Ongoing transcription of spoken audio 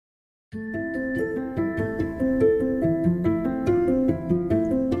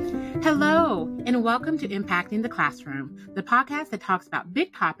Welcome to Impacting the Classroom, the podcast that talks about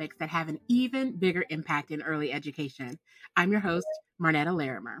big topics that have an even bigger impact in early education. I'm your host, Marnetta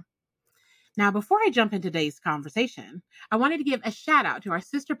Larimer. Now, before I jump into today's conversation, I wanted to give a shout out to our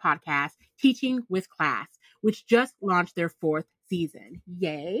sister podcast, Teaching with Class, which just launched their 4th season.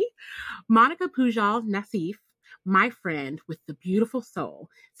 Yay! Monica Pujol Nassif, my friend with the beautiful soul,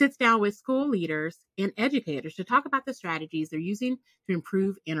 sits down with school leaders and educators to talk about the strategies they're using to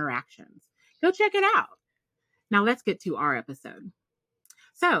improve interactions. Go check it out. Now let's get to our episode.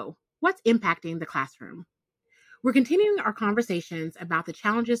 So, what's impacting the classroom? We're continuing our conversations about the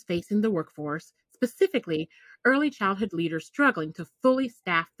challenges facing the workforce, specifically early childhood leaders struggling to fully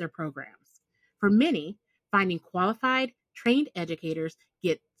staff their programs. For many, finding qualified, trained educators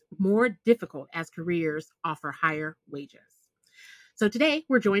gets more difficult as careers offer higher wages. So today,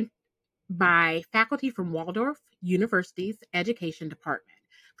 we're joined by faculty from Waldorf University's Education Department.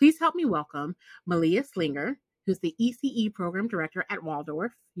 Please help me welcome Malia Slinger, who's the ECE Program Director at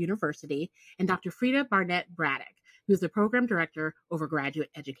Waldorf University, and Dr. Frida Barnett Braddock, who's the Program Director over Graduate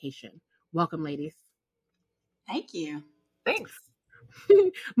Education. Welcome, ladies. Thank you. Thanks.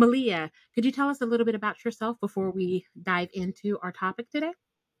 Malia, could you tell us a little bit about yourself before we dive into our topic today?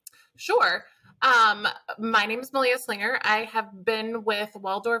 Sure. My name is Malia Slinger. I have been with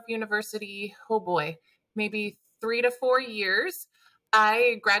Waldorf University, maybe 3 to 4 years.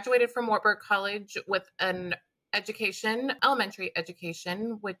 I graduated from Wartburg College with an elementary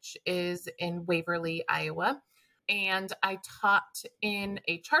education, which is in Waverly, Iowa. And I taught in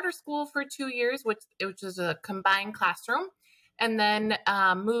a charter school for 2 years, which is a combined classroom, and then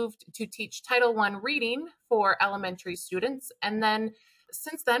moved to teach Title I reading for elementary students. And then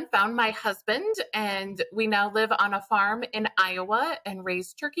since then found my husband, and we now live on a farm in Iowa and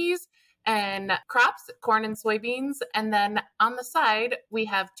raise turkeys and crops, corn and soybeans. And then on the side, we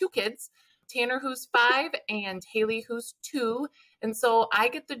have 2 kids, Tanner, who's 5, and Haley, who's 2. And so I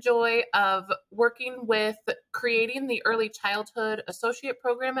get the joy of working with creating the Early Childhood Associate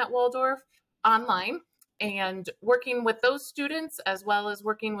Program at Waldorf online and working with those students, as well as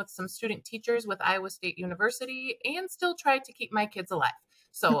working with some student teachers with Iowa State University, and still try to keep my kids alive.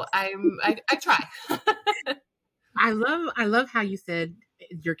 So I try. I love how you said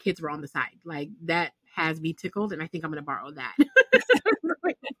your kids were on the side. Like, that has me tickled, and I think I'm going to borrow that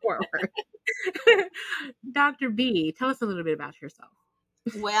going forward. Dr. B, tell us a little bit about yourself.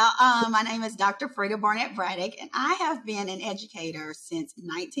 Well, my name is Dr. Frida Barnett Braddock, and I have been an educator since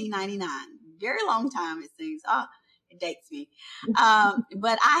 1999. Very long time, it seems. It dates me.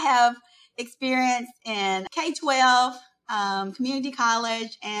 But I have experience in K-12, community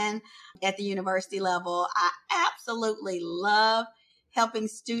college, and at the university level. I absolutely love helping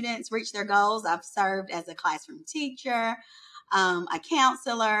students reach their goals. I've served as a classroom teacher, a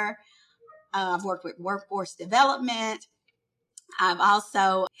counselor. I've worked with workforce development. I've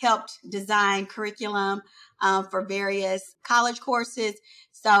also helped design curriculum for various college courses.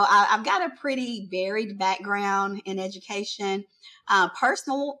 So I've got a pretty varied background in education.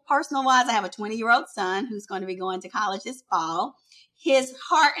 Personal wise, I have a 20-year-old son who's going to be going to college this fall. His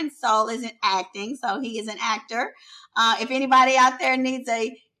heart and soul is in acting, so he is an actor. If anybody out there needs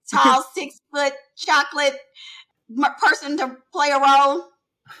a tall, 6-foot chocolate person to play a role,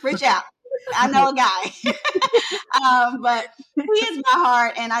 reach out. I know a guy. But he is my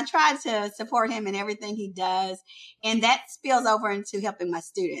heart, and I try to support him in everything he does. And that spills over into helping my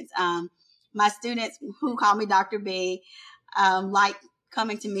students. My students who call me Dr. B like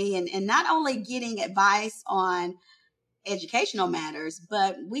coming to me and not only getting advice on educational matters,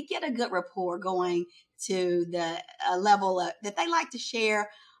 but we get a good rapport going to the level that they like to share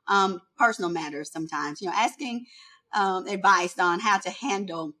personal matters sometimes, asking advice on how to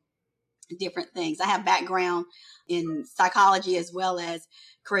handle different things. I have background in psychology as well as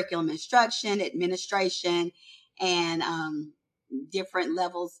curriculum instruction, administration, and different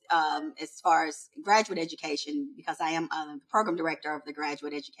levels as far as graduate education, because I am the program director of the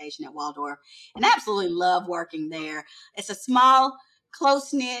graduate education at Waldorf, and I absolutely love working there. It's a small,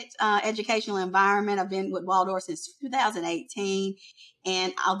 close-knit educational environment. I've been with Waldorf since 2018,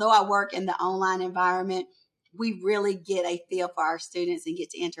 and although I work in the online environment, we really get a feel for our students and get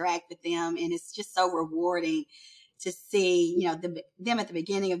to interact with them. And it's just so rewarding to see, them at the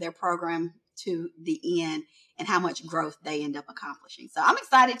beginning of their program to the end and how much growth they end up accomplishing. So I'm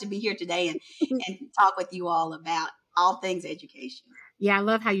excited to be here today and talk with you all about all things education. Yeah, I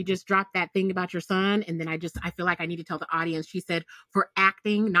love how you just dropped that thing about your son. And then I feel like I need to tell the audience, she said for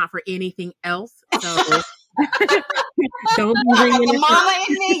acting, not for anything else. So don't be bringing the mama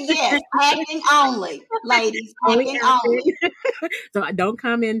in me, yes. Yes, acting only, ladies, Only acting only. acting. So don't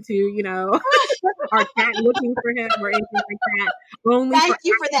come into, our chat looking for him or anything like that. Only for Thank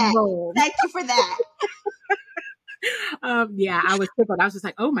you for acting that. roles. Thank you for that. Yeah, I was tickled. I was just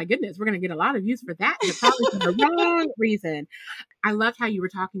like, oh my goodness, we're going to get a lot of views for that. And probably for the wrong reason. I loved how you were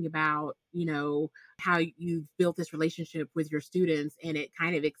talking about, how you've built this relationship with your students and it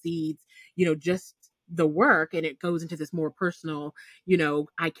kind of exceeds, just the work and it goes into this more personal,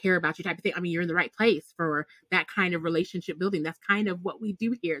 I care about you type of thing. I mean, you're in the right place for that kind of relationship building. That's kind of what we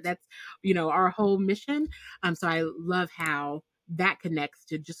do here. That's, our whole mission. So I love how that connects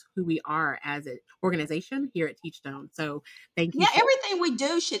to just who we are as an organization here at Teachstone. So thank you Yeah, for everything we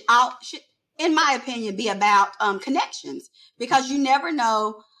do should, in my opinion, be about connections, because you never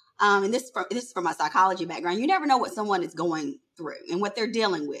know. And this is from my psychology background. You never know what someone is going through and what they're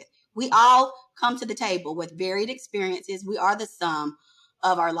dealing with. We all come to the table with varied experiences. We are the sum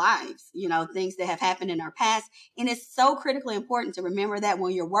of our lives, things that have happened in our past. And it's so critically important to remember that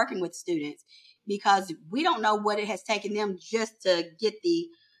when you're working with students, because we don't know what it has taken them just to get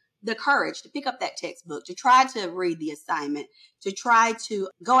the courage to pick up that textbook, to try to read the assignment, to try to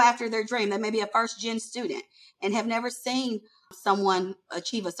go after their dream. They may be a first gen student and have never seen someone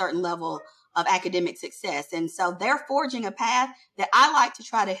achieve a certain level of academic success. And so they're forging a path that I like to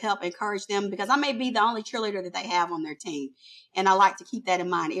try to help encourage them, because I may be the only cheerleader that they have on their team. And I like to keep that in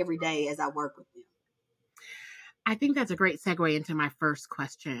mind every day as I work with them. I think that's a great segue into my first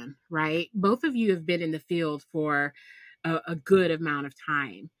question, right? Both of you have been in the field for a good amount of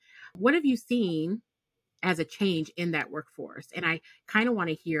time. What have you seen as a change in that workforce? And I kind of want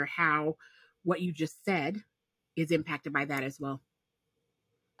to hear how what you just said is impacted by that as well.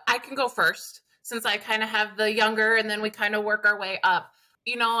 I can go first since I kind of have the younger and then we kind of work our way up.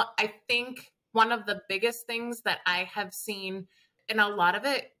 I think one of the biggest things that I have seen, and a lot of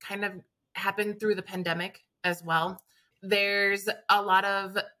it kind of happened through the pandemic as well. There's a lot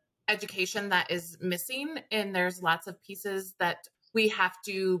of education that is missing, and there's lots of pieces that we have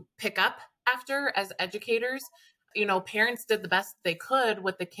to pick up after as educators. Parents did the best they could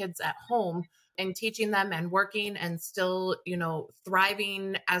with the kids at home and teaching them and working and still,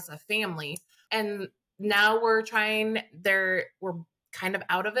 thriving as a family. And now we're kind of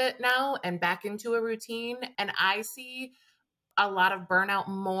out of it now and back into a routine. And I see a lot of burnout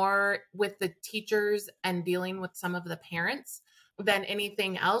more with the teachers and dealing with some of the parents than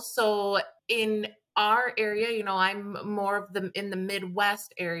anything else. So in our area, I'm more of in the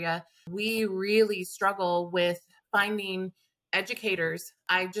Midwest area, we really struggle with finding educators.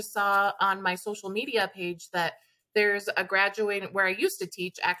 I just saw on my social media page that there's a graduating where I used to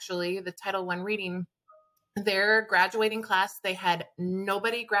teach, actually, the Title I reading, their graduating class, they had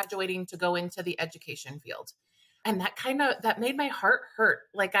nobody graduating to go into the education field. And that made my heart hurt.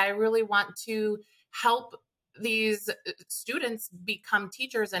 Like, I really want to help these students become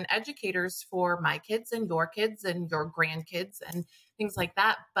teachers and educators for my kids and your grandkids and things like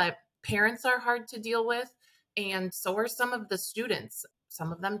that. But parents are hard to deal with. And so are some of the students.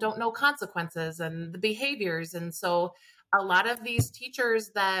 Some of them don't know consequences and the behaviors. And so a lot of these teachers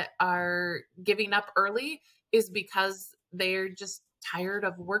that are giving up early is because they're just tired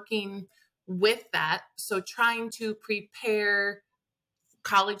of working with that. So trying to prepare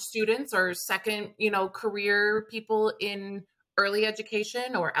college students or second, career people in early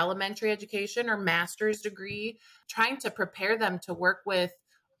education or elementary education or master's degree, trying to prepare them to work with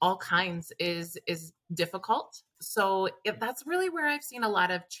all kinds is difficult. So that's really where I've seen a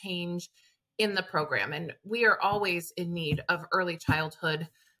lot of change in the program. And we are always in need of early childhood,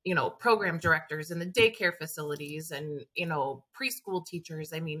 program directors in the daycare facilities and, preschool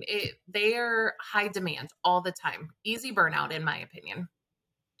teachers. I mean, they are high demand all the time. Easy burnout, in my opinion.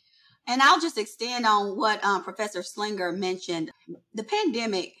 And I'll just extend on what Professor Slinger mentioned. The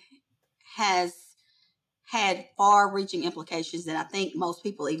pandemic has had far-reaching implications that I think most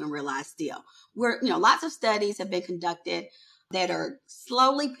people even realize still. Lots of studies have been conducted that are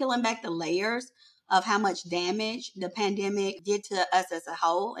slowly peeling back the layers of how much damage the pandemic did to us as a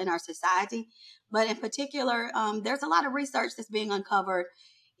whole in our society. But in particular, there's a lot of research that's being uncovered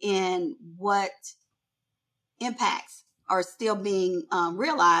in what impacts are still being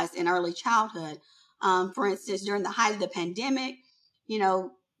realized in early childhood. For instance, during the height of the pandemic,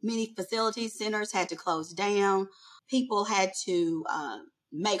 many facilities, centers had to close down. People had to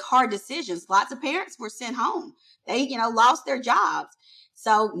make hard decisions. Lots of parents were sent home. They, lost their jobs.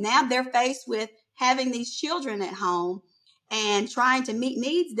 So now they're faced with having these children at home and trying to meet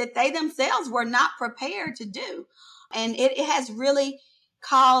needs that they themselves were not prepared to do. And it has really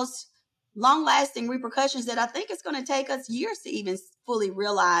caused long-lasting repercussions that I think it's going to take us years to even fully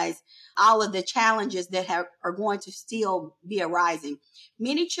realize all of the challenges that are going to still be arising.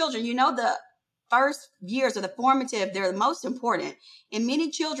 Many children, the first years of the formative, they're the most important. And many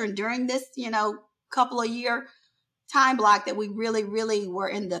children during this, couple of year time block that we really, really were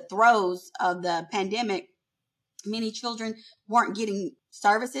in the throes of the pandemic, many children weren't getting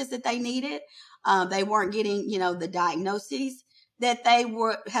services that they needed. They weren't getting, the diagnoses that they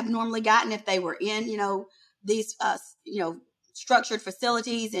have normally gotten if they were in, these, structured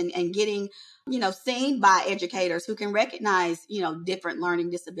facilities and getting, seen by educators who can recognize, different learning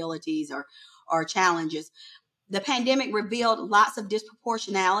disabilities or challenges. The pandemic revealed lots of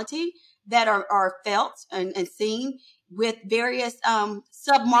disproportionality that are felt and seen with various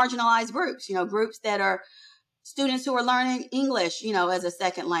sub-marginalized groups, groups that are students who are learning English, as a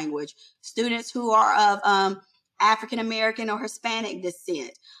second language, students who are of African American or Hispanic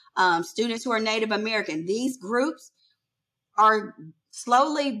descent, students who are Native American. These groups are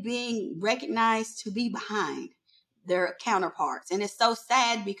slowly being recognized to be behind their counterparts. And it's so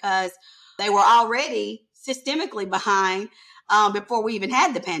sad because they were already systemically behind before we even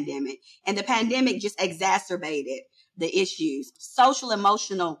had the pandemic. And the pandemic just exacerbated the issues. Social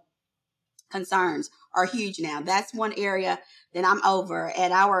emotional concerns are huge now. That's one area that I'm over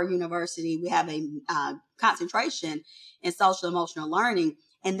at our university. We have a concentration in social emotional learning.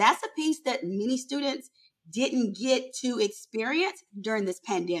 And that's a piece that many students didn't get to experience during this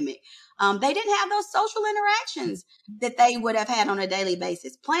pandemic. They didn't have those social interactions that they would have had on a daily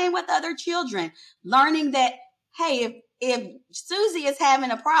basis, playing with other children, learning that, hey, if Susie is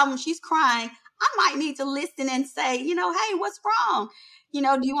having a problem, she's crying, I might need to listen and say, hey, what's wrong?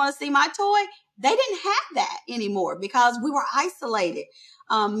 Do you want to see my toy? They didn't have that anymore because we were isolated.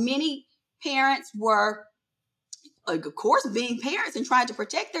 Many parents were, of course, being parents and trying to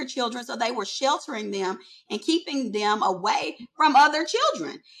protect their children. So they were sheltering them and keeping them away from other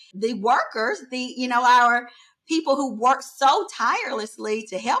children. The workers, our people who work so tirelessly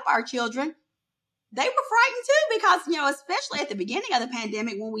to help our children, they were frightened too because, especially at the beginning of the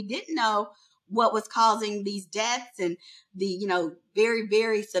pandemic when we didn't know what was causing these deaths and the, very,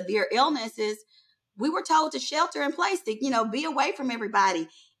 very severe illnesses, we were told to shelter in place, to, be away from everybody,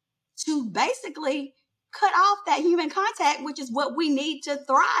 to basically cut off that human contact, which is what we need to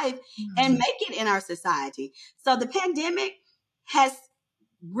thrive and make it in our society. So the pandemic has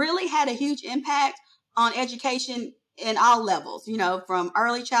really had a huge impact on education in all levels, from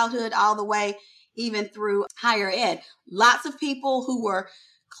early childhood all the way even through higher ed. Lots of people who were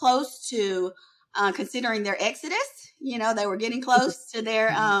close to considering their exodus, they were getting close to their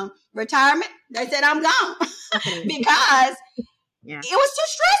retirement. They said, I'm gone because it was too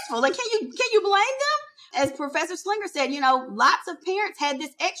stressful. Like, can you blame them? As Professor Slinger said, lots of parents had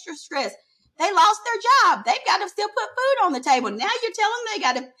this extra stress. They lost their job. They've got to still put food on the table. Now you're telling them they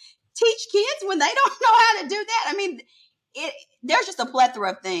got to teach kids when they don't know how to do that. I mean, there's just a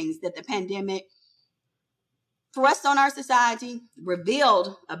plethora of things that the pandemic thrust on our society,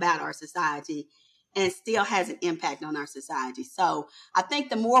 revealed about our society, and still has an impact on our society. So I think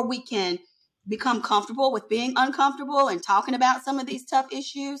the more we can become comfortable with being uncomfortable and talking about some of these tough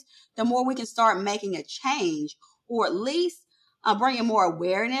issues, the more we can start making a change, or at least bringing more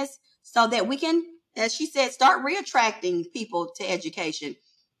awareness so that we can, as she said, start reattracting people to education.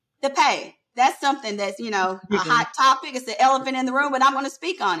 The pay. That's something that's, a hot topic. It's the elephant in the room, but I'm going to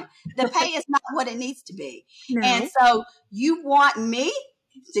speak on it. The pay is not what it needs to be. No. And so you want me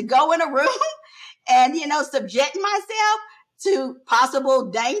to go in a room and, subject myself to possible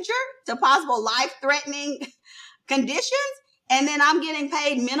danger, to possible life-threatening conditions, and then I'm getting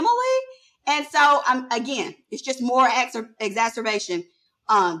paid minimally. And so, again, it's just more exacerbation,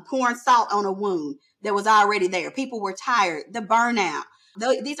 pouring salt on a wound that was already there. People were tired, the burnout.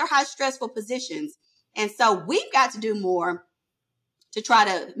 These are high stressful positions. And so we've got to do more to try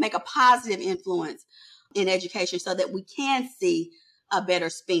to make a positive influence in education so that we can see a better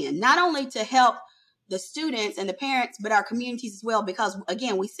spin, not only to help the students and the parents, but our communities as well. Because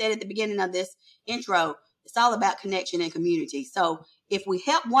again, we said at the beginning of this intro, it's all about connection and community. So if we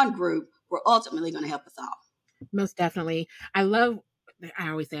help one group, we're ultimately going to help us all. Most definitely. I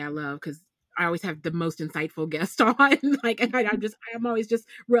always say I love because I always have the most insightful guests on. I'm always just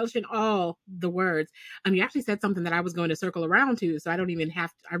relishing all the words. You actually said something that I was going to circle around to, so I don't even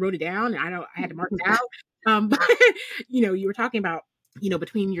have to, I wrote it down and I had to mark it out. But you were talking about,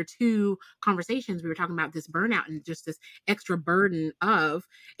 between your two conversations, we were talking about this burnout and just this extra burden of,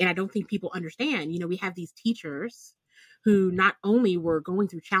 and I don't think people understand, we have these teachers who not only were going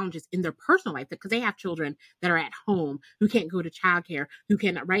through challenges in their personal life, because they have children that are at home who can't go to childcare, who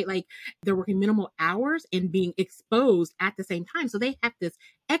can, right? Like they're working minimal hours and being exposed at the same time. So they have this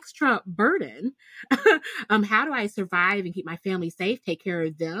extra burden. How do I survive and keep my family safe, take care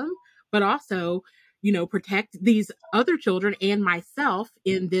of them, but also, protect these other children and myself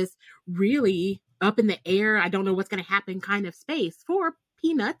in this really up in the air, I don't know what's going to happen kind of space for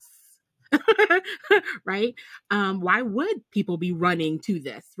peanuts. Right? Why would people be running to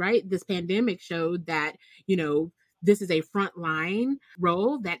this, right? This pandemic showed that, this is a frontline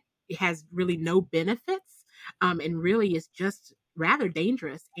role that has really no benefits, and really is just rather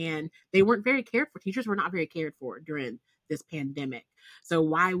dangerous. And they weren't very cared for. Teachers were not very cared for during this pandemic. So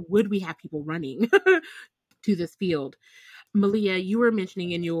why would we have people running to this field? Malia, you were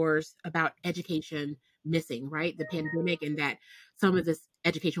mentioning in yours about education missing, right? The pandemic, and that some of this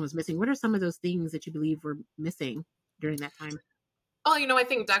education was missing. What are some of those things that you believe were missing during that time? Oh, I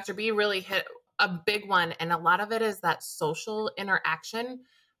think Dr. B really hit a big one. And a lot of it is that social interaction.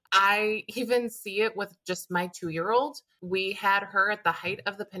 I even see it with just my 2-year-old. We had her at the height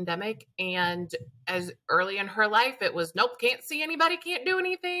of the pandemic. And as early in her life, it was, nope, can't see anybody, can't do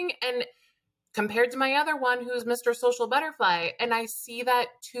anything. And compared to my other one, who's Mr. Social Butterfly. And I see that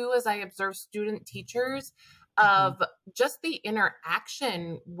too as I observe student teachers of just the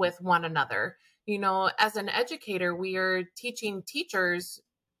interaction with one another. As an educator, we are teaching teachers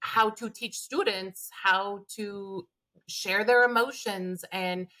how to teach students how to share their emotions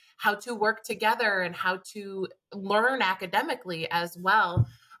and how to work together and how to learn academically as well.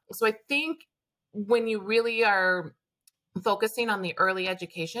 So I think when you really are focusing on the early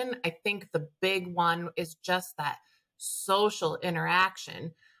education, I think the big one is just that social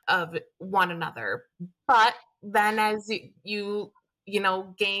interaction of one another. But then as you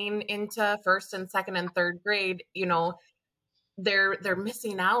gain into first and second and third grade, they're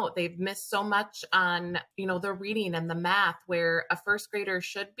missing out. They've missed so much on, the reading and the math, where a first grader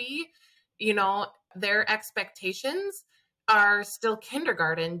should be, their expectations are still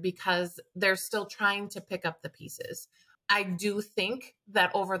kindergarten because they're still trying to pick up the pieces. I do think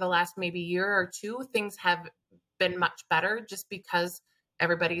that over the last maybe year or two, things have been much better just because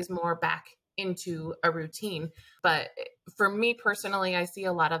everybody's more back into a routine. But for me personally, I see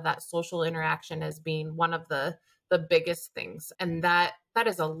a lot of that social interaction as being one of the biggest things. And that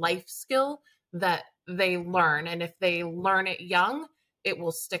is a life skill that they learn. And if they learn it young, it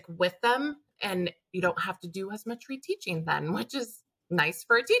will stick with them. And you don't have to do as much reteaching then, which is nice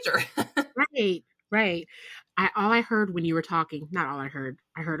for a teacher. Right. Right. All I heard when you were talking, not all I heard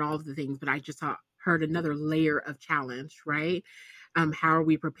all of the things, but I just heard another layer of challenge, right? How are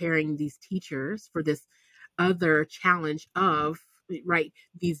we preparing these teachers for this other challenge of, right,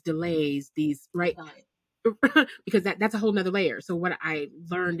 these delays, these, right? Because that's a whole nother layer. So what I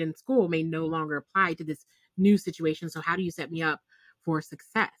learned in school may no longer apply to this new situation. So how do you set me up for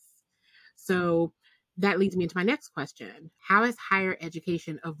success? So that leads me into my next question. How has higher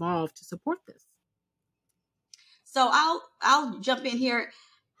education evolved to support this? So I'll jump in here.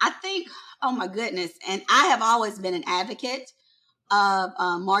 I think, oh my goodness, and I have always been an advocate of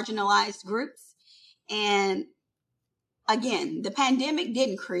marginalized groups. And again, the pandemic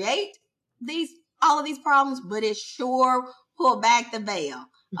didn't create all of these problems, but it sure pulled back the veil.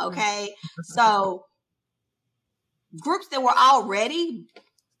 Okay, so groups that were already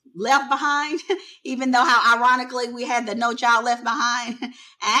left behind, even though how ironically we had the No Child Left Behind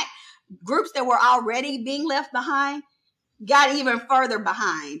Act, groups that were already being left behind got even further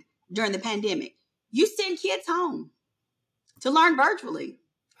behind during the pandemic. You send kids home to learn virtually.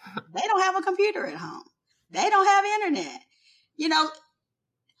 They don't have a computer at home. They don't have internet.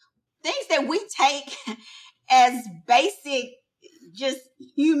 Things that we take as basic, just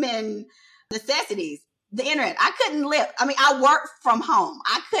human necessities. The internet. I couldn't live. I work from home.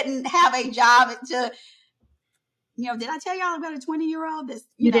 I couldn't have a job did I tell y'all about a 20-year-old that's,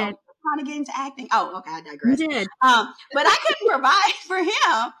 did. trying to get into acting? Oh, okay, I digress. You did. But I couldn't provide for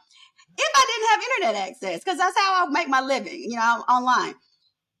him if I didn't have internet access, because that's how I make my living, online.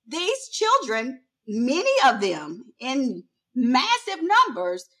 These children, many of them in massive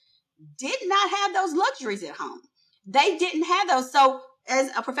numbers, did not have those luxuries at home. They didn't have those. So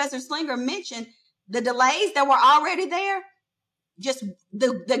as Professor Slinger mentioned, the delays that were already there, just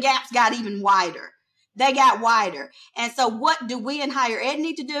the gaps got even wider. They got wider. And so what do we in higher ed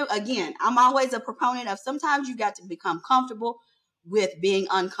need to do? Again, I'm always a proponent of sometimes you got to become comfortable with being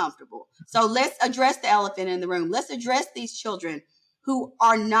uncomfortable. So let's address the elephant in the room. Let's address these children who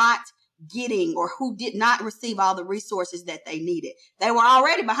are not getting or who did not receive all the resources that they needed. They were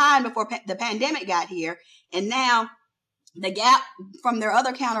already behind before the pandemic got here. And now the gap from their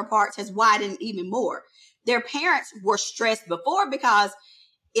other counterparts has widened even more. Their parents were stressed before because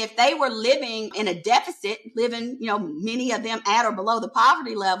if they were living in a deficit, living, many of them at or below the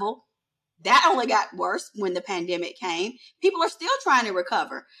poverty level, that only got worse when the pandemic came. People are still trying to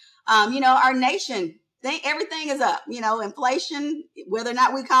recover. Our nation, everything is up. Inflation, whether or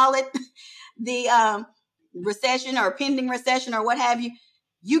not we call it the recession or pending recession or what have you,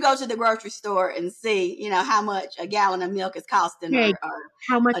 you go to the grocery store and see, how much a gallon of milk is costing, or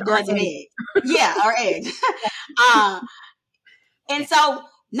how much a dozen eggs. Yeah, or eggs. And so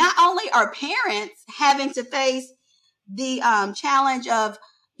not only are parents having to face the challenge of,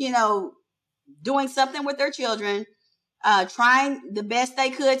 doing something with their children, trying the best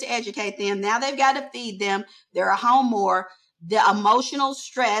they could to educate them. Now they've got to feed them. They're at home more. The emotional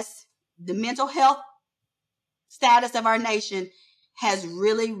stress, the mental health status of our nation has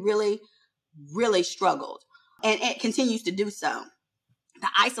really, really, really struggled, and it continues to do so. The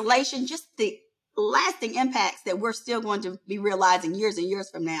isolation, just the lasting impacts that we're still going to be realizing years and years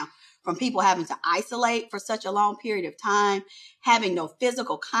from now, from people having to isolate for such a long period of time, having no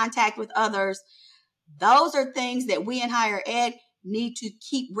physical contact with others. Those are things that we in higher ed need to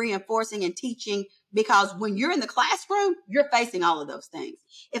keep reinforcing and teaching, because when you're in the classroom, you're facing all of those things.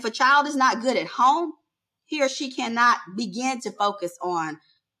 If a child is not good at home, he or she cannot begin to focus on,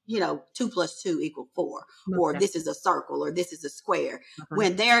 2 + 2 = 4, or this is a circle, or this is a square,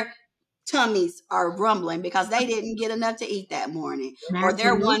 when their tummies are rumbling because they didn't get enough to eat that morning, or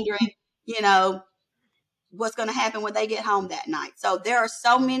they're wondering, what's going to happen when they get home that night. So there are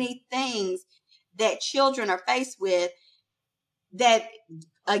so many things that children are faced with that,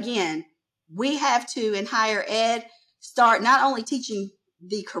 again, we have to, in higher ed, start not only teaching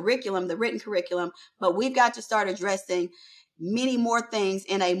the curriculum, the written curriculum, but we've got to start addressing many more things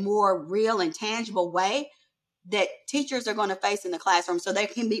in a more real and tangible way that teachers are going to face in the classroom, so they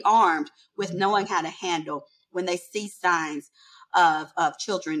can be armed with knowing how to handle when they see signs of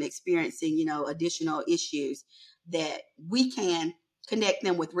children experiencing, additional issues, that we can connect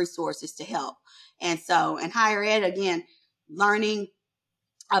them with resources to help. And so in higher ed, again, learning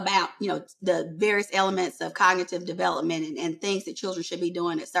about, the various elements of cognitive development and things that children should be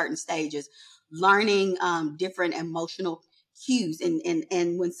doing at certain stages, learning different emotional cues.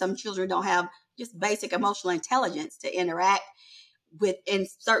 And when some children don't have just basic emotional intelligence to interact with in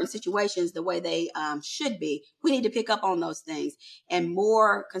certain situations the way they should be, we need to pick up on those things. And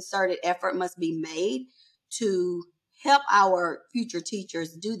more concerted effort must be made to help our future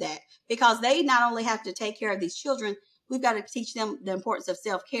teachers do that, because they not only have to take care of these children, we've got to teach them the importance of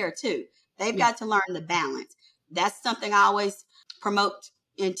self-care too. They've got to learn the balance. That's something I always promote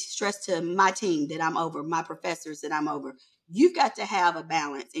and stress to my team that I'm over, my professors that I'm over. You've got to have a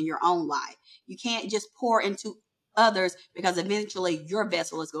balance in your own life. You can't just pour into others, because eventually your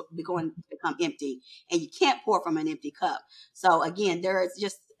vessel is going to become empty, and you can't pour from an empty cup. So again,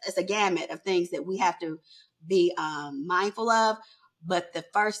 it's a gamut of things that we have to be mindful of. But the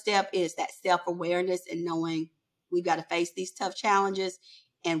first step is that self-awareness and knowing we've got to face these tough challenges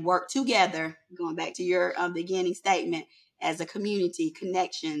and work together, going back to your beginning statement, as a community,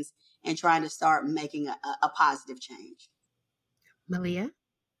 connections, and trying to start making a positive change. Malia?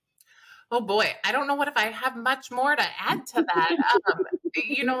 Oh boy, I don't know if I have much more to add to that.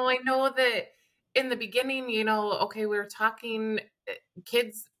 I know that in the beginning, okay, we were talking,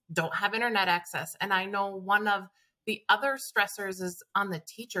 kids don't have internet access. And I know one of the other stressors is on the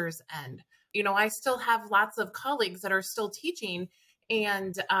teacher's end. I still have lots of colleagues that are still teaching.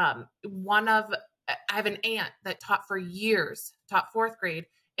 And I have an aunt that taught for years, taught 4th grade,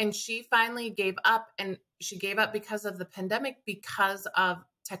 and she finally gave up. And she gave up because of the pandemic, because of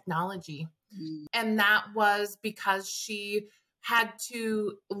technology. And that was because she had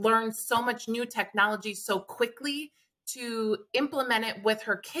to learn so much new technology so quickly to implement it with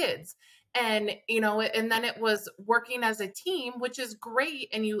her kids. And, and then it was working as a team, which is great.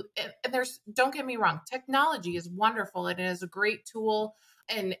 And don't get me wrong, technology is wonderful. It is a great tool.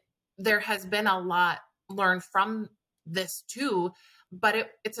 And there has been a lot learned from this too,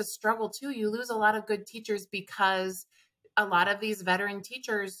 but it's a struggle too. You lose a lot of good teachers because a lot of these veteran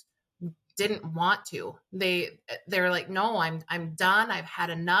teachers didn't want to. They're like, no, I'm done. I've had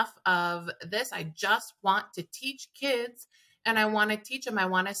enough of this. I just want to teach kids, and I want to teach them. I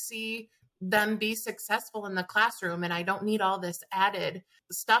want to see them be successful in the classroom, and I don't need all this added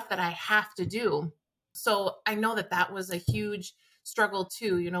stuff that I have to do. So I know that was a huge struggle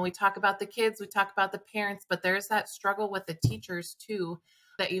too. We talk about the kids, we talk about the parents, but there's that struggle with the teachers too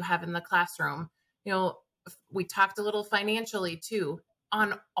that you have in the classroom. We talked a little financially too,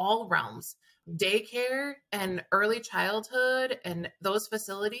 on all realms. daycare and early childhood and those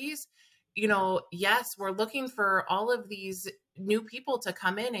facilities, yes, we're looking for all of these new people to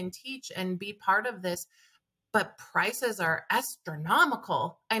come in and teach and be part of this, but prices are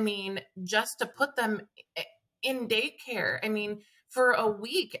astronomical. I mean, just to put them in daycare, I mean, for a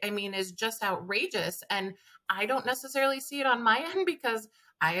week, I mean, is just outrageous. And I don't necessarily see it on my end because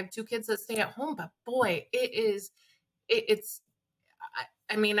I have two kids that stay at home, but boy, it's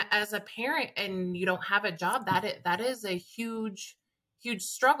I mean, as a parent and you don't have a job, that is a huge, huge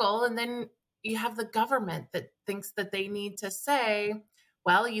struggle. And then you have the government that thinks that they need to say,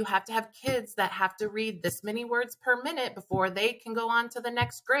 well, you have to have kids that have to read this many words per minute before they can go on to the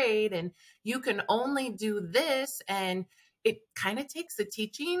next grade. And you can only do this. And it kind of takes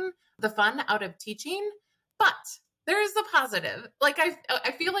the fun out of teaching. But there is the positive. Like,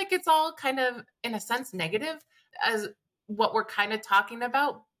 I feel like it's all kind of, in a sense, negative as what we're kind of talking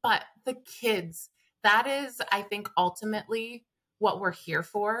about, but the kids, that is, I think, ultimately what we're here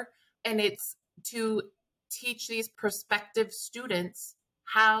for. And it's to teach these prospective students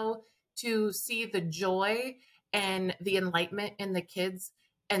how to see the joy and the enlightenment in the kids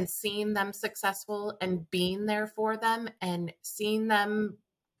and seeing them successful and being there for them and seeing them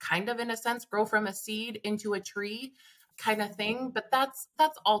kind of, in a sense, grow from a seed into a tree kind of thing. But that's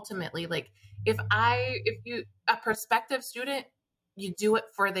ultimately, like, if you a prospective student, you do it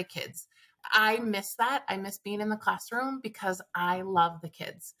for the kids. I miss that. I miss being in the classroom because I love the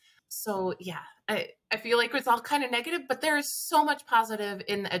kids. So yeah, I feel like it's all kind of negative, but there is so much positive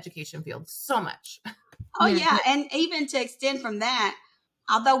in the education field. So much. Oh yeah. And even to extend from that,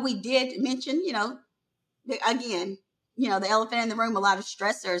 although we did mention, again, the elephant in the room, a lot of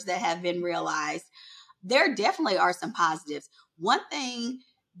stressors that have been realized, there definitely are some positives. One thing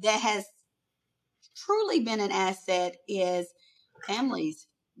that has truly been an asset is families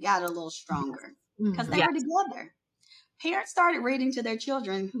got a little stronger because they were together. Parents started reading to their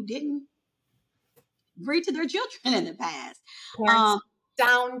children who didn't read to their children in the past. Parents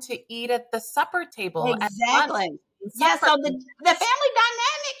down to eat at the supper table. Exactly. Yeah, so the family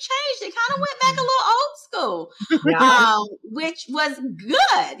dynamic changed. It kind of went back a little old school, which was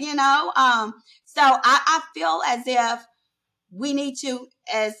good, So I feel as if we need to,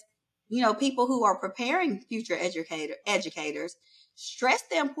 as people who are preparing future educators, stress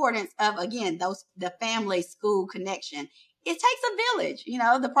the importance of, again, the family school connection. It takes a village,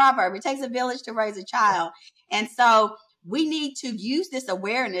 the proverb, it takes a village to raise a child. And so we need to use this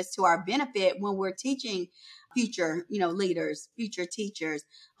awareness to our benefit when we're teaching future, leaders, future teachers,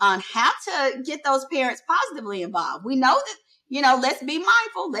 on how to get those parents positively involved. We know that, let's be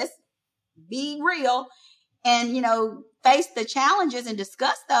mindful, let's be real, and, face the challenges and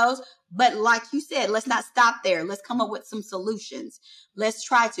discuss those. But like you said, let's not stop there. Let's come up with some solutions. Let's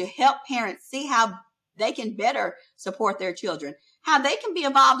try to help parents see how they can better support their children, how they can be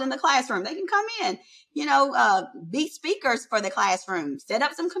involved in the classroom. They can come in, be speakers for the classroom, set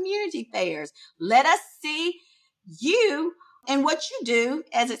up some community fairs. Let us see you and what you do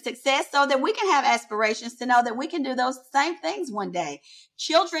as a success so that we can have aspirations to know that we can do those same things one day.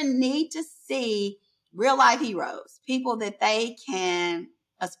 Children need to see real life heroes, people that they can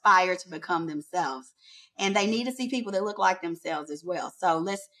aspire to become themselves. And they need to see people that look like themselves as well. So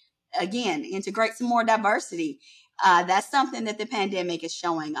let's, again, integrate some more diversity. That's something that the pandemic is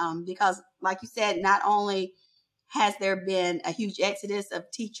showing. Because like you said, not only has there been a huge exodus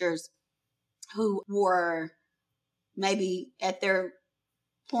of teachers who were maybe at their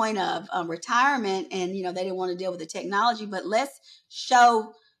point of retirement and, they didn't want to deal with the technology, but let's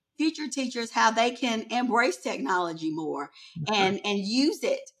show future teachers how they can embrace technology more and use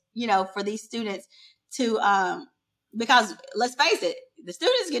it, for these students to, because let's face it, the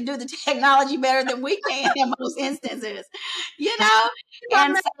students can do the technology better than we can in most instances, and so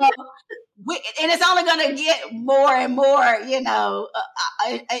and it's only going to get more and more,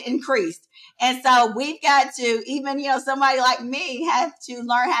 increased. And so we've got to, even, somebody like me have to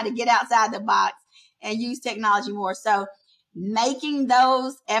learn how to get outside the box and use technology more. So making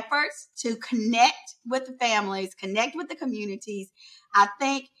those efforts to connect with the families, connect with the communities. I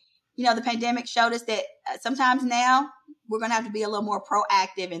think, the pandemic showed us that sometimes now we're going to have to be a little more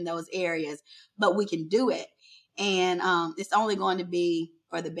proactive in those areas, but we can do it. And it's only going to be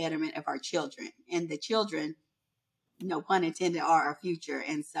for the betterment of our children, and the children, no pun intended, are our future.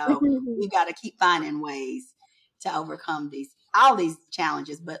 And so we've got to keep finding ways to overcome all these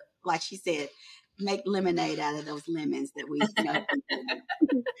challenges. But like she said, make lemonade out of those lemons that we,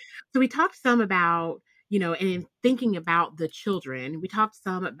 So we talked some about, and in thinking about the children, we talked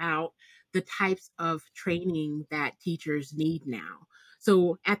some about the types of training that teachers need now.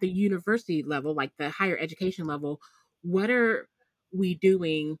 So at the university level, like the higher education level, what are we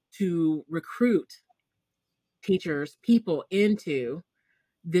doing to recruit teachers, people into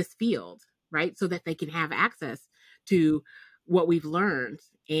this field, right? So that they can have access to what we've learned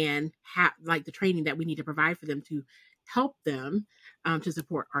and have like the training that we need to provide for them to help them to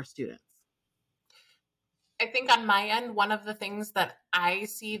support our students. I think on my end, one of the things that I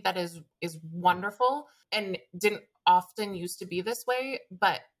see that is wonderful and didn't often used to be this way,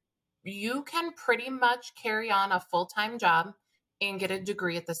 but you can pretty much carry on a full-time job and get a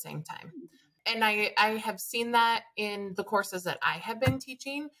degree at the same time. And I have seen that in the courses that I have been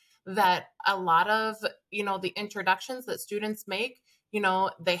teaching, that a lot of, the introductions that students make,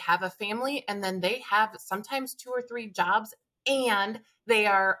 they have a family and then they have sometimes 2 or 3 jobs, and they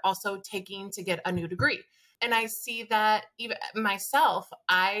are also taking to get a new degree. And I see that even myself,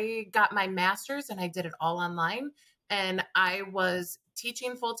 I got my master's and I did it all online, and I was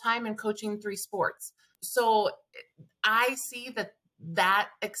teaching full time and coaching 3 sports. So I see that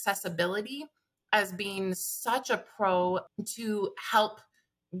accessibility as being such a pro to help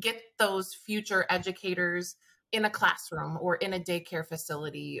get those future educators in a classroom or in a daycare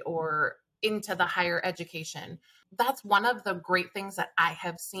facility or into the higher education. That's one of the great things that I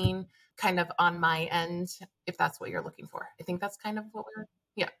have seen kind of on my end, if that's what you're looking for. I think that's kind of what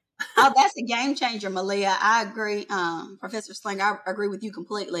yeah. Oh, that's a game changer, Malia. I agree. Professor Sling, I agree with you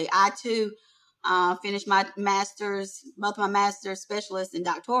completely. I too finished my master's, both my master's, specialist, and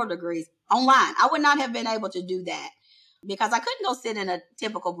doctoral degrees online. I would not have been able to do that because I couldn't go sit in a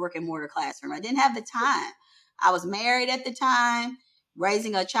typical brick and mortar classroom. I didn't have the time. I was married at the time,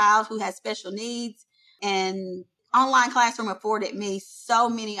 raising a child who had special needs, and online classroom afforded me so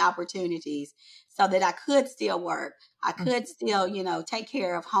many opportunities so that I could still work. I could still, take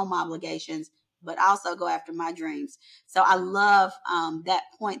care of home obligations, but also go after my dreams. So I love that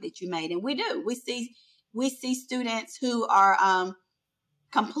point that you made. And we do. We see students who are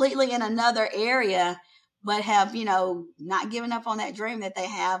completely in another area, but have, not given up on that dream that they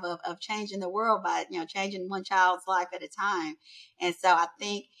have of changing the world by, changing one child's life at a time. And so I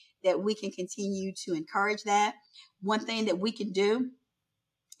think that we can continue to encourage that. One thing that we can do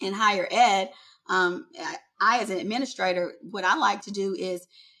in higher ed, I, as an administrator, what I like to do is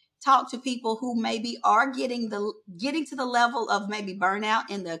talk to people who maybe are getting to the level of maybe burnout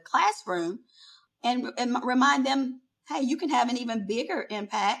in the classroom, and remind them, hey, you can have an even bigger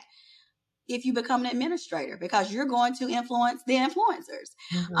impact if you become an administrator, because you're going to influence the influencers.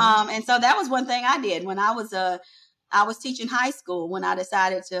 Mm-hmm. And so that was one thing I did when I was teaching high school, when I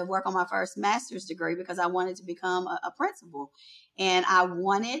decided to work on my first master's degree, because I wanted to become a principal. And I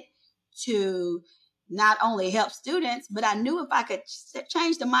wanted to not only help students, but I knew if I could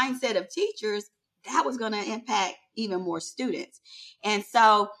change the mindset of teachers, that was going to impact even more students. And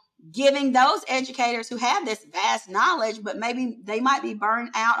so giving those educators who have this vast knowledge, but maybe they might be burned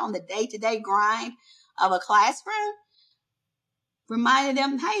out on the day-to-day grind of a classroom, reminding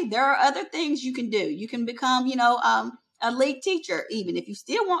them, hey, there are other things you can do. You can become, a lead teacher, even if you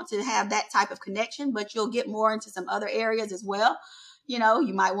still want to have that type of connection, but you'll get more into some other areas as well. You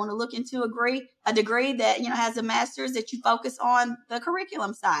might want to look into a degree that, has a master's that you focus on the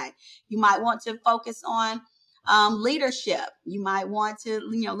curriculum side. You might want to focus on leadership. You might want to,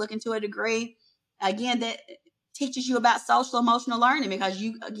 look into a degree, again, that teaches you about social emotional learning, because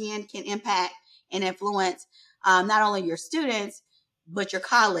you, again, can impact and influence not only your students, but your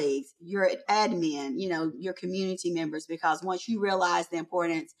colleagues, your admin, your community members, because once you realize the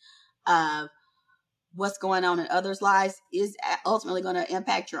importance of what's going on in others' lives is ultimately going to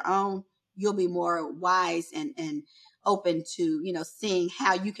impact your own, you'll be more wise and open to, seeing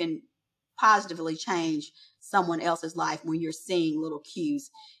how you can positively change someone else's life when you're seeing little cues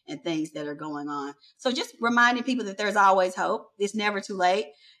and things that are going on. So just reminding people that there's always hope. It's never too late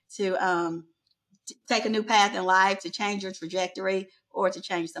to take a new path in life, to change your trajectory, or to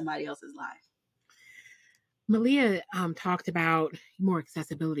change somebody else's life. Malia talked about more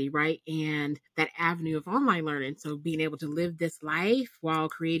accessibility, right? And that avenue of online learning. So being able to live this life while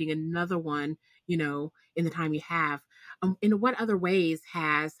creating another one, in the time you have. In what other ways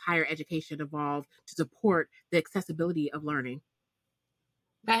has higher education evolved to support the accessibility of learning?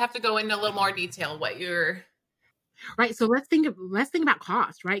 I have to go into a little more detail what you're... Right. So let's think about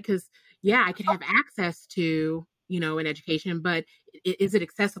cost, right? Because I could have access to, an education, but is it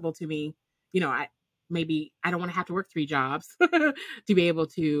accessible to me? Maybe I don't want to have to work 3 jobs to be able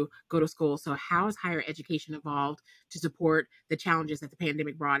to go to school. So how has higher education evolved to support the challenges that the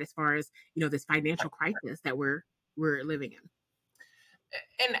pandemic brought, as far as, this financial crisis that we're living in?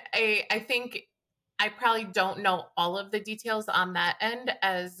 And I think I probably don't know all of the details on that end,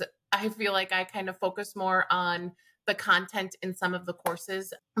 as I feel like I kind of focus more on the content in some of the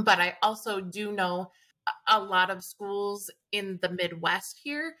courses. But I also do know a lot of schools in the Midwest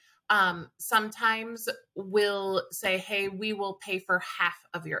here sometimes will say, hey, we will pay for half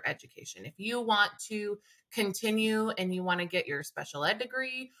of your education. If you want to continue and you want to get your special ed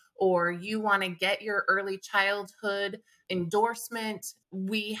degree, or you want to get your early childhood endorsement,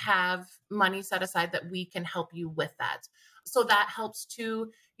 we have money set aside that we can help you with that. So that helps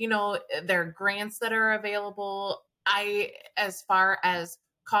too. There are grants that are available. As far as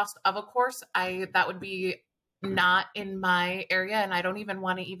cost of a course, that would be not in my area. And I don't even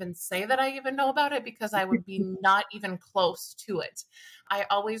want to even say that I even know about it, because I would be not even close to it. I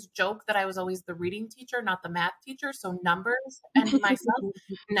always joke that I was always the reading teacher, not the math teacher. So numbers and myself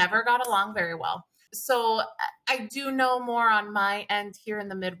never got along very well. So I do know more on my end here in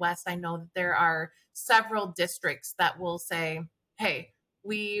the Midwest. I know that there are several districts that will say, hey,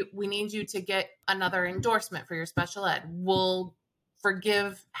 we need you to get another endorsement for your special ed. We'll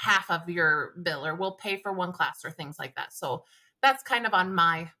forgive half of your bill, or we'll pay for one class, or things like that. So that's kind of on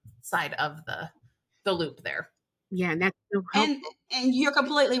my side of the loop there. Yeah, and that's so helpful. And you're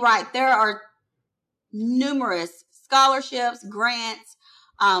completely right. There are numerous scholarships, grants,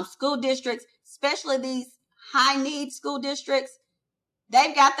 school districts, especially these high need school districts.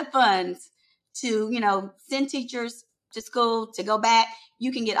 They've got the funds to, send teachers to school to go back.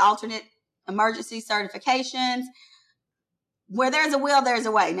 You can get alternate emergency certifications. Where there's a will, there's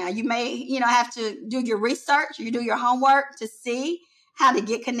a way. Now, you may, have to do your research, you do your homework to see how to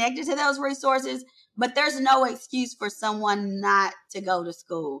get connected to those resources, but there's no excuse for someone not to go to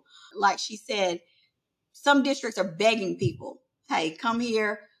school. Like she said, some districts are begging people, hey, come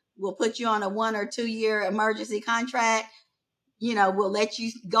here. We'll put you on a 1 or 2 year emergency contract. We'll let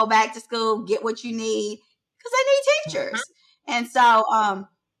you go back to school, get what you need, because they need teachers. And so,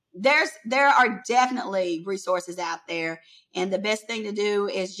 there are definitely resources out there, and the best thing to do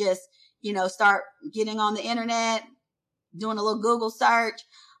is just start getting on the internet, doing a little Google search,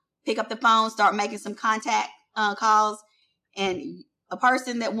 pick up the phone, start making some contact calls, and a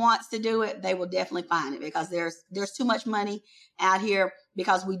person that wants to do it, they will definitely find it, because there's too much money out here,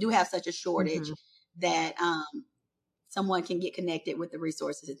 because we do have such a shortage that someone can get connected with the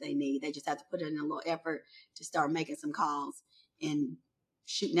resources that they need. They just have to put in a little effort to start making some calls and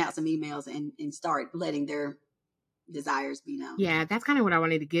shooting out some emails and start letting their desires be known. Yeah, that's kind of what I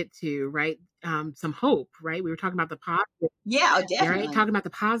wanted to get to, right? Some hope, right? We were talking about the positive. Yeah, definitely. Right? Talking about the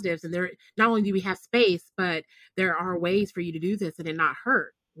positives, and there, not only do we have space, but there are ways for you to do this and it not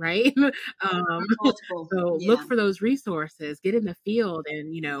hurt, right? So look for those resources, get in the field,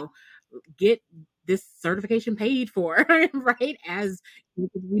 and get this certification paid for, right?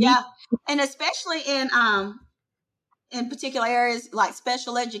 And especially in particular areas like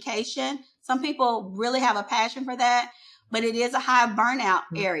special education, some people really have a passion for that, but it is a high burnout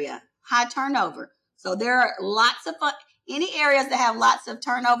area, high turnover. So there are lots of any areas that have lots of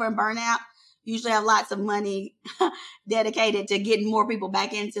turnover and burnout usually have lots of money dedicated to getting more people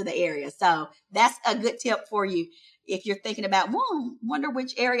back into the area. So that's a good tip for you. If you're thinking about, wonder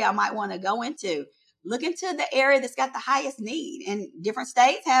which area I might want to go into, look into the area that's got the highest need. And different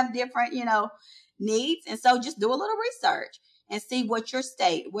states have different, needs. And so just do a little research and see what your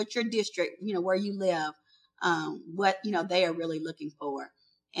state, what your district, where you live, what, they are really looking for,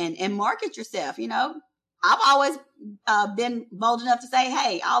 and market yourself. I've always been bold enough to say,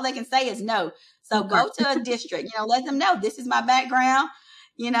 hey, all they can say is no. So go to a district, let them know this is my background.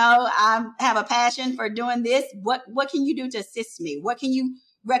 I have a passion for doing this. What can you do to assist me? What can you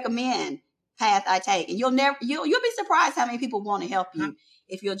recommend path I take? And you'll be surprised how many people want to help you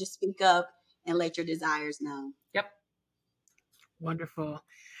if you'll just speak up and let your desires know. Yep. Wonderful.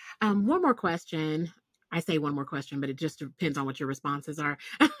 One more question. I say one more question, but it just depends on what your responses are.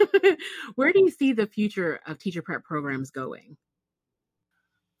 Where do you see the future of teacher prep programs going?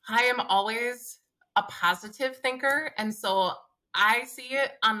 I am always a positive thinker, and so I see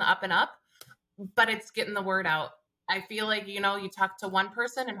it on the up and up, but it's getting the word out. I feel like, you talk to one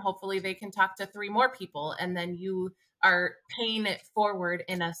person and hopefully they can talk to 3 more people, and then you are paying it forward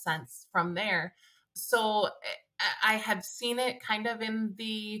in a sense from there. So I have seen it kind of in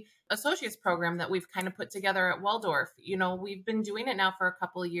the associates program that we've kind of put together at Waldorf. We've been doing it now for a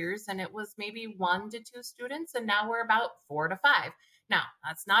couple of years, and it was maybe 1 to 2 students, and now we're about 4 to 5. Now,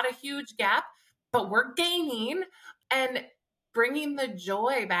 that's not a huge gap, but we're gaining and bringing the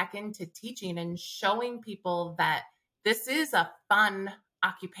joy back into teaching and showing people that this is a fun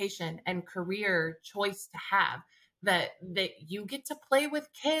occupation and career choice to have. that you get to play with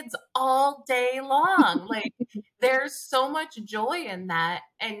kids all day long. Like there's so much joy in that,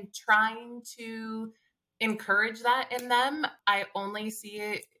 and trying to encourage that in them, I only see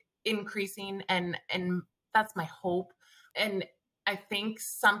it increasing, and that's my hope. And I think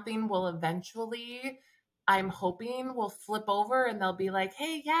something will eventually, I'm hoping, will flip over and they'll be like,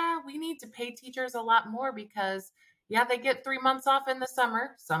 hey, yeah, we need to pay teachers a lot more because, yeah, they get 3 months off in the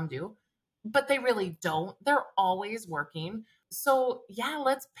summer. Some do, but they really don't. They're always working. So, yeah,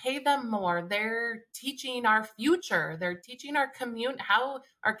 let's pay them more. They're teaching our future. They're teaching our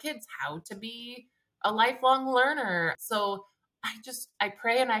our kids how to be a lifelong learner. So, I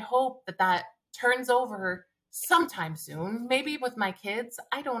pray and I hope that turns over sometime soon, maybe with my kids.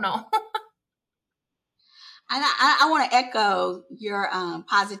 I don't know. And I want to echo your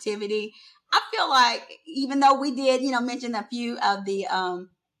positivity. I feel like even though we did, mention a few of the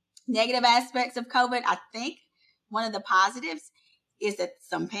negative aspects of COVID, I think one of the positives is that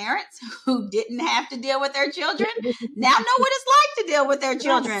some parents who didn't have to deal with their children now know what it's like to deal with their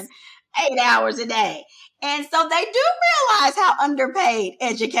children 8 hours a day. And so they do realize how underpaid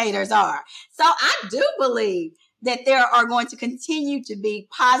educators are. So I do believe that there are going to continue to be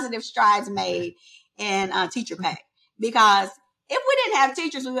positive strides made in teacher pay, because if we didn't have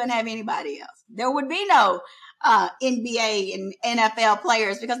teachers, we wouldn't have anybody else. There would be no NBA and NFL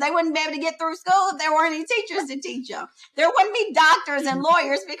players, because they wouldn't be able to get through school if there weren't any teachers to teach them. There wouldn't be doctors and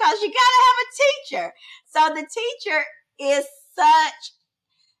lawyers, because you got to have a teacher. So the teacher is such,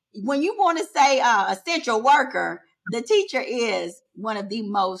 when you want to say essential worker, the teacher is one of the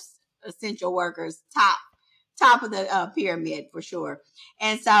most essential workers, top of the pyramid for sure.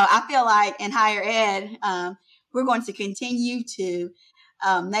 And so I feel like in higher ed, we're going to continue to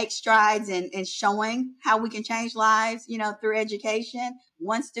make strides in showing how we can change lives, through education,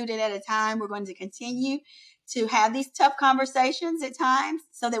 one student at a time. We're going to continue to have these tough conversations at times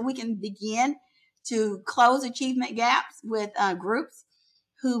so that we can begin to close achievement gaps with groups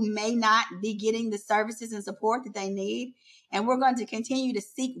who may not be getting the services and support that they need. And we're going to continue to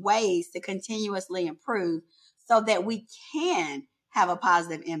seek ways to continuously improve so that we can have a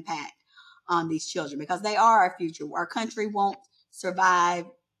positive impact on these children, because they are our future. Our country won't survive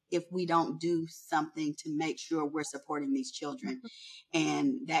if we don't do something to make sure we're supporting these children.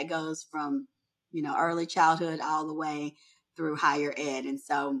 And that goes from, early childhood all the way through higher ed. And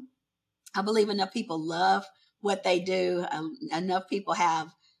so I believe enough people love what they do. Enough people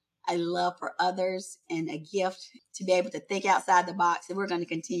have a love for others and a gift to be able to think outside the box. And we're going to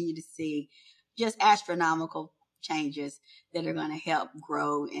continue to see just astronomical changes that are going to help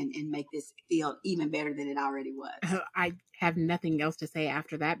grow and make this field even better than it already was. I have nothing else to say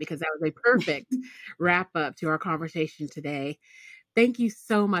after that, because that was a perfect wrap up to our conversation today. Thank you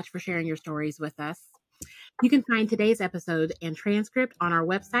so much for sharing your stories with us. You can find today's episode and transcript on our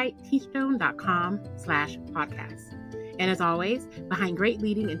website, teachstone.com/podcast. And as always, behind great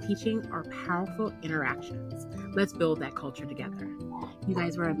leading and teaching are powerful interactions. Let's build that culture together. You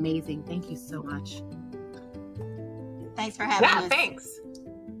guys were amazing. Thank you so much. Thanks for having us. Yeah, thanks.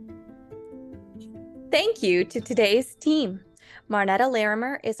 Thank you to today's team. Marnetta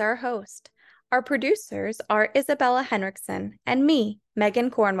Larimer is our host. Our producers are Isabella Henriksen and me,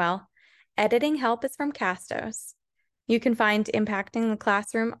 Megan Cornwell. Editing help is from Castos. You can find Impacting the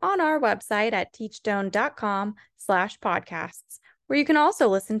Classroom on our website at teachstone.com/podcasts, where you can also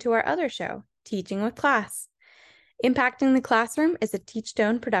listen to our other show, Teaching with Class. Impacting the Classroom is a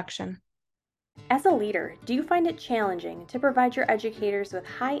Teachstone production. As a leader, do you find it challenging to provide your educators with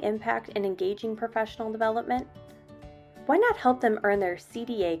high impact and engaging professional development? Why not help them earn their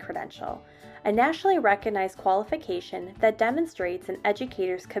CDA credential, a nationally recognized qualification that demonstrates an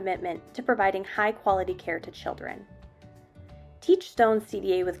educator's commitment to providing high-quality care to children? Teachstone's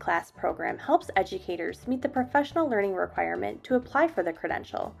CDA with Class program helps educators meet the professional learning requirement to apply for the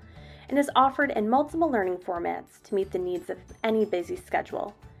credential, and is offered in multiple learning formats to meet the needs of any busy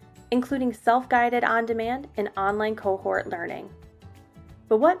schedule, including self-guided on-demand and online cohort learning.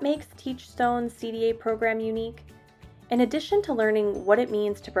 But what makes Teachstone's CDA program unique? In addition to learning what it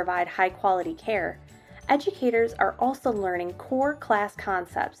means to provide high-quality care, educators are also learning core class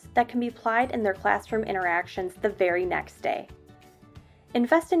concepts that can be applied in their classroom interactions the very next day.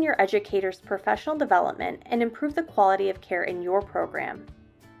 Invest in your educators' professional development and improve the quality of care in your program.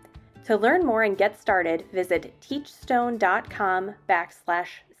 To learn more and get started, visit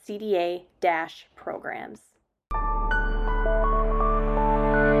teachstone.com/CDA-programs.